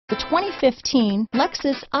The 2015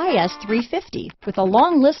 Lexus IS 350. With a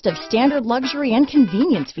long list of standard luxury and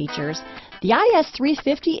convenience features, the IS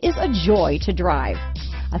 350 is a joy to drive.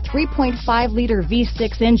 A 3.5-liter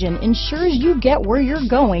V6 engine ensures you get where you're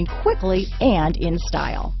going quickly and in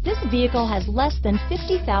style. This vehicle has less than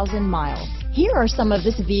 50,000 miles. Here are some of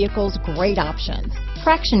this vehicle's great options: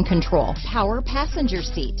 traction control, power passenger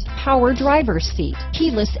seat, power driver's seat,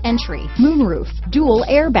 keyless entry, moonroof, dual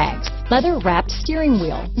airbags, leather-wrapped steering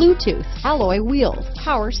wheel, Bluetooth, alloy wheels,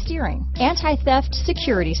 power steering, anti-theft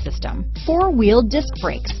security system, four-wheel disc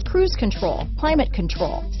brakes, cruise control, climate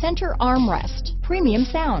control, center armrest, premium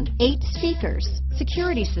sound, 8 speakers,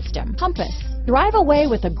 security system, compass. Drive away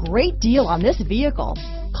with a great deal on this vehicle.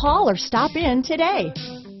 Call or stop in today.